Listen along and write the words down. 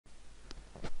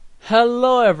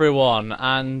Hello everyone,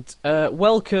 and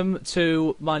welcome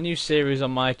to my new series on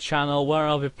my channel where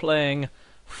I'll be playing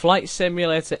Flight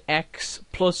Simulator X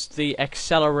plus the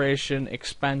Acceleration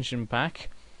expansion pack.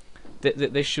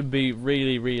 This should be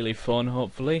really fun,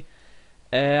 hopefully.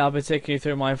 I'll be taking you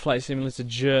through my Flight Simulator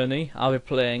journey. I'll be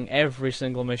playing every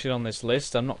single mission on this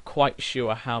list. I'm not quite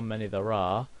sure how many there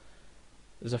are.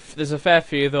 There's a fair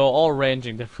few though, all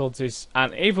ranging difficulties,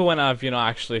 and even when I've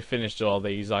actually finished all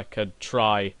these, I could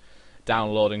try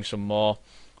downloading some more.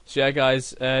 So yeah,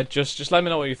 guys, just let me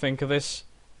know what you think of this.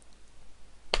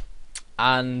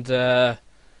 And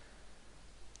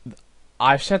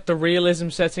I've set the realism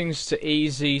settings to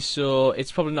easy, so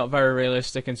it's probably not very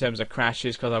realistic in terms of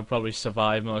crashes, because I'll probably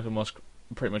survive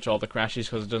pretty much all the crashes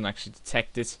because it doesn't actually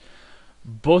detect it.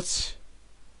 But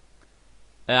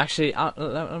actually,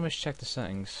 let me check the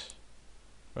settings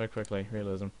very quickly.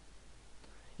 Realism.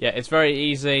 Yeah, it's very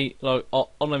easy. Look,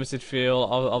 unlimited fuel,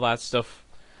 all that stuff.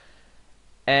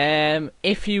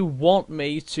 If you want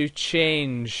me to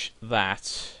change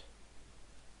that,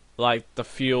 like the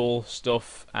fuel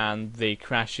stuff and the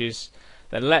crashes,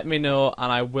 then let me know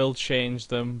and I will change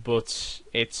them. But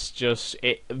it's just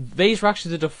these are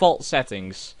actually the default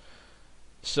settings.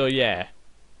 So yeah,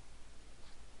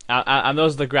 and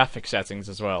those are the graphic settings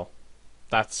as well.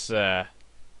 That's that's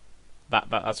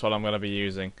what I'm going to be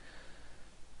using.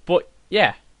 But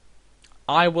yeah,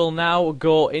 I will now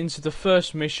go into the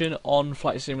first mission on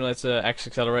Flight Simulator X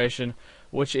Acceleration,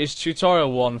 which is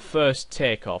Tutorial 1, First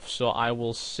Takeoff. So I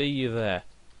will see you there.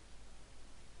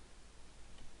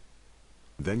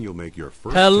 Then you'll make your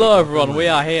first Hello everyone, we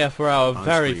are here for our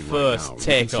very first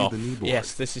takeoff.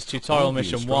 Yes, this is tutorial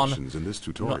mission 1. I'm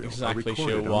not exactly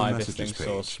sure why this thing's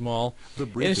so small.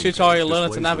 In this tutorial, you'll learn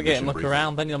how to navigate and look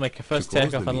around, then you'll make your first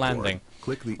takeoff and landing.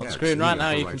 On the screen right now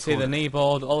you can see the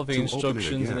kneeboard. All of the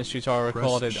instructions in this tutorial are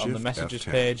recorded on the messages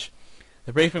page.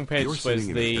 The briefing page displays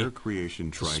the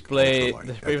mission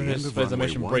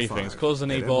briefings. Close the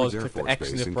kneeboard, click the X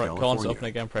in the upper right corner to open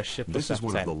again, press Shift plus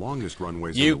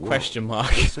F10. You, question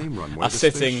mark, are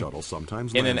sitting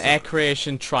in an air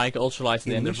creation trike ultralight at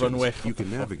the end of runway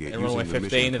 15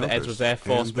 at the Edwards Air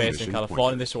Force Base in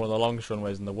California. This is one of the longest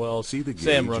runways in the world.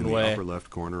 Same runway.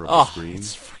 Oh,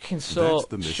 it's freaking so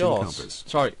short.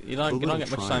 Sorry, you don't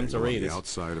get much time to read it.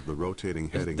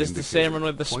 This is the same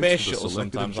runway the space shuttle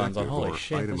sometimes lands on. Holy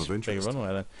shit, this is a big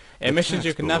runway then. In missions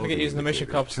you can navigate using the mission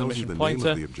compass and the mission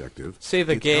pointer. See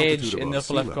the gauge in the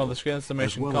upper left corner of the screen. That's the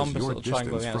mission compass, little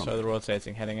triangle on the outside of the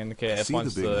rotating heading indicator.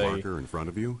 Points to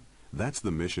the That's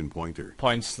the mission pointer.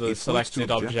 Points to the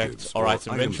selected object or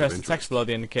item of interest. The text below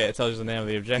the indicator tells you the name of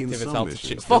the objective, its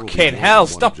altitude. Fucking hell,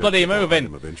 stop bloody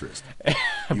moving!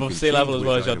 Above sea level as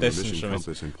well as your distance from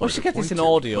it. Once you get this in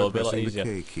audio, it'll be a lot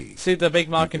easier. See the big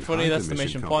mark in front of you? That's the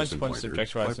mission point. Points to the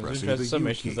objective or item of interest. Some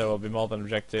missions there will be more than one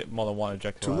objective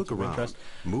or item of interest.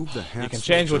 You can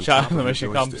change which item the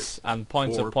mission compass and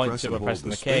point to by pressing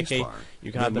the K key.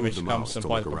 You can add the mission compass and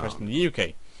point by pressing the U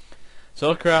key. So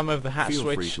look around with the hat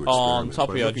switch on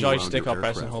top of your joystick or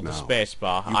press and hold the space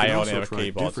bar. I only have a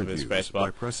keyboard for the space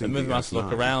bar. Then move the mouse to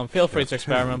look around. Feel free to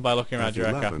experiment by looking around your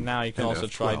aircraft now. You can also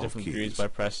try different views by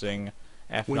pressing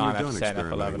F9,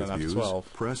 F10, F11 and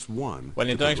F12. When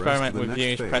you're done experimenting with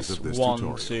views, press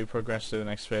 1 to progress to the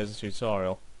next phase of the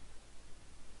tutorial.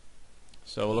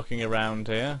 So we're looking around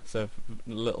here. It's a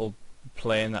little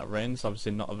plane that runs,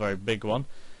 obviously not a very big one.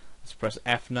 Let's press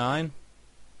F9.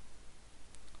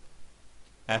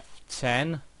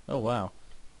 F10, oh wow,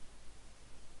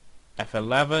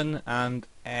 F11 and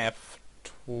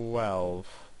F12.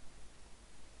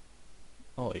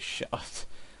 Holy shit.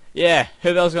 Yeah,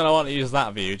 who else is going to want to use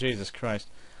that view? Jesus Christ.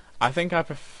 I think I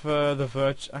prefer the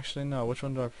virtual... Actually, no, which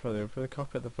one do I prefer? Do I prefer the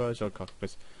cockpit, the virtual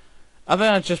cockpit? I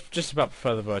think I just about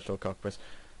prefer the virtual cockpit.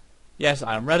 Yes,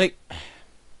 I am ready.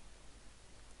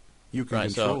 You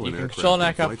can control an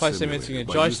aircraft by simulating a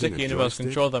joystick, universal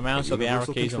control, the mouse or the arrow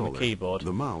keys on the keyboard.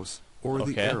 The mouse or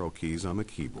the arrow keys on the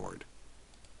keyboard.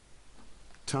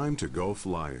 Time to go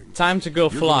flying. Time to go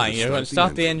flying. You're going to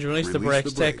start the engine, release the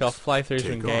brakes, take off, fly through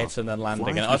swing gates, and then land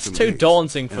again. Oh, it's too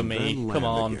daunting for me. Come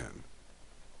on.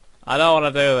 I don't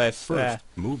want to do this. First,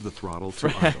 move the throttle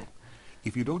to idle.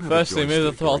 Firstly, move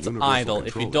the throttle to idle.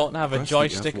 If you don't have a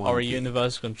joystick or a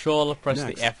universal controller, press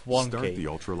the F1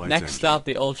 key. Next, start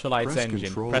the ultralight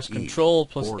engine. Press Control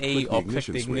plus E or click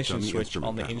the ignition switch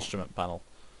on the instrument panel.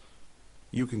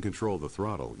 You can control the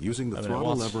throttle using the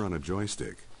throttle lever on a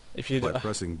joystick, by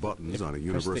pressing buttons on a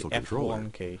universal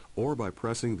controller, or by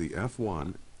pressing the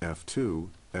F1, F2,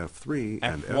 F3,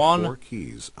 and F4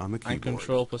 keys on the keyboard. And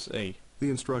Control plus E. The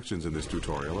instructions in this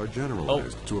tutorial are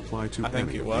generalized to apply to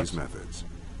any of these methods.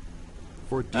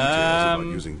 For details about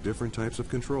using different types of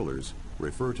controllers,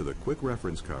 refer to the quick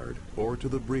reference card or to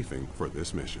the briefing for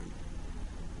this mission.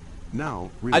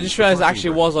 Now, I just realized it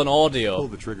actually was on audio,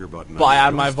 but I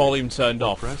had my volume turned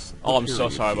off. Oh, I'm so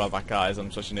sorry about that, guys.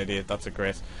 I'm such an idiot. That's a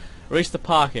great. Release the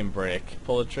parking brake.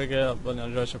 Pull the trigger.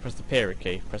 Press the period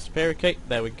key. Press the period key.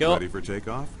 There we go. Ready for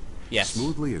takeoff? Yes.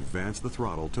 Smoothly advance the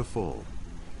throttle to full.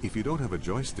 If you don't have a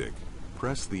joystick,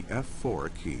 press the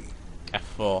F4 key.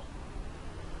 F4.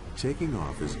 Taking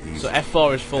off is easy. So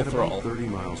F4 is full At throttle. about 30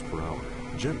 miles per hour,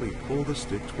 gently pull the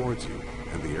stick towards you,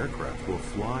 and the aircraft will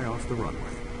fly off the runway.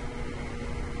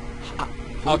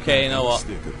 Okay, you know what?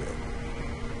 Stick a bit.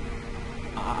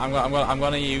 I'm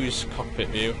gonna use cockpit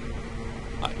view.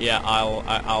 Yeah,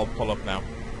 I'll pull up now.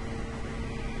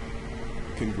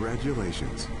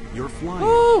 Congratulations, you're flying.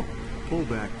 Woo! Pull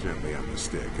back gently on the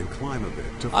stick and climb a bit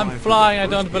to I'm fly flying. I through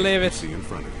the don't first believe gate you it. see in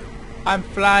front of you. I'm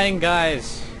flying,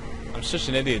 guys. I'm such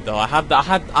an idiot, though. I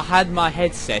had my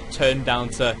headset turned down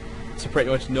to pretty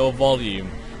much no volume,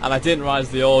 and I didn't realize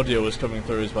the audio was coming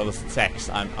through as well as the text.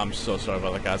 I'm so sorry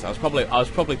about that, guys. I was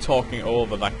probably talking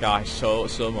over that guy so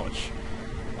much.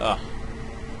 Ugh.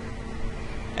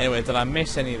 Anyway, did I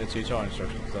miss any of the tutorial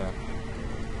instructions there?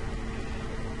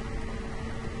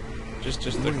 Just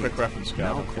the quick reference card.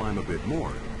 Now Okay. climb a bit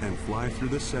more and fly through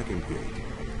the second gate.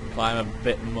 Climb a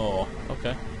bit more.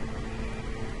 Okay.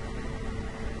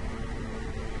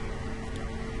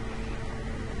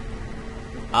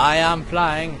 I am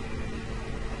flying.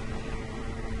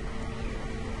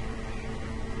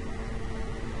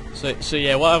 So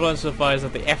yeah, what I've learned so far is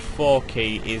that the F4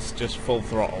 key is just full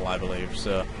throttle, I believe.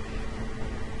 So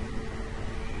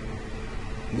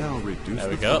now reduce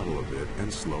the throttle a bit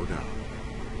and slow down.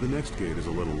 The next gate is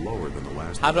a little lower than the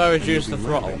last. How do I reduce the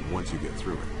throttle? Once you get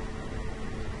through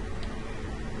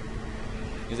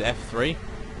it. Is it F3?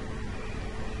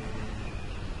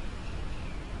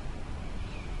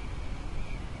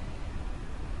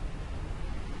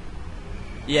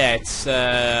 Yeah, it's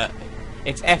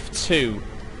F2.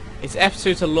 It's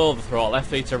F2 to lower the throttle,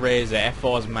 F3 to raise it,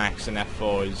 F4 is max, and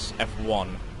F4 is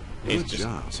F1. Good just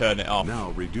job. Turn it off.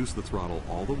 Now reduce the throttle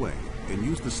all the way and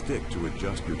use the stick to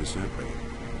adjust your descent rate.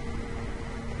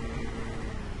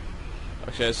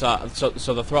 Okay, so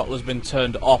the throttle has been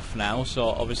turned off now, so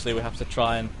obviously we have to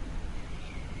try and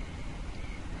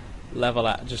level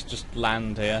at just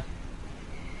land here.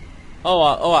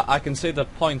 Oh, I can see the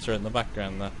pointer in the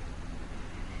background there.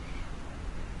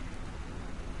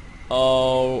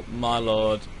 Oh my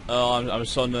lord! Oh, I'm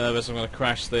so nervous. I'm gonna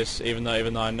crash this, even though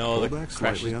I know Pull the back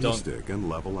crash slightly is on done. the stick and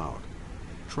level out.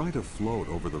 Try to float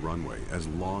over the runway as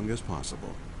long as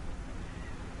possible.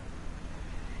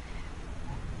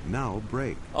 Now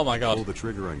brake. Oh my god! Pull the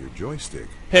trigger on your joystick.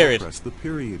 Period. Press the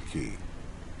period key.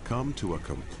 Come to a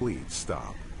complete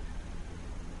stop.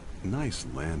 Nice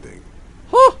landing.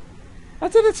 Oh! I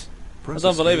did it! Press I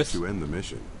don't believe escape it. to end the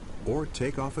mission, or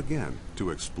take off again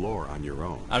to explore on your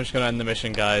own. I'm just gonna end the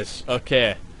mission, guys.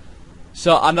 Okay.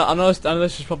 So I know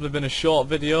this has probably been a short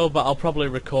video, but I'll probably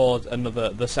record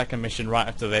the second mission right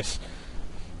after this.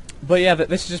 But yeah,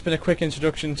 this has just been a quick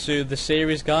introduction to the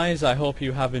series, guys. I hope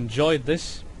you have enjoyed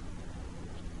this.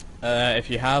 If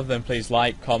you have, then please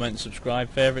like, comment, subscribe,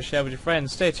 favourite, share with your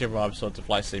friends. Stay tuned for more episodes of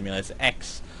Flight Simulator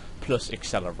X plus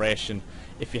Acceleration.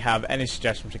 If you have any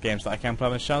suggestions for games that I can play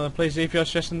on the channel, then please leave your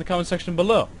suggestion in the comment section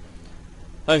below.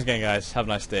 Thanks again, guys. Have a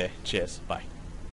nice day. Cheers. Bye.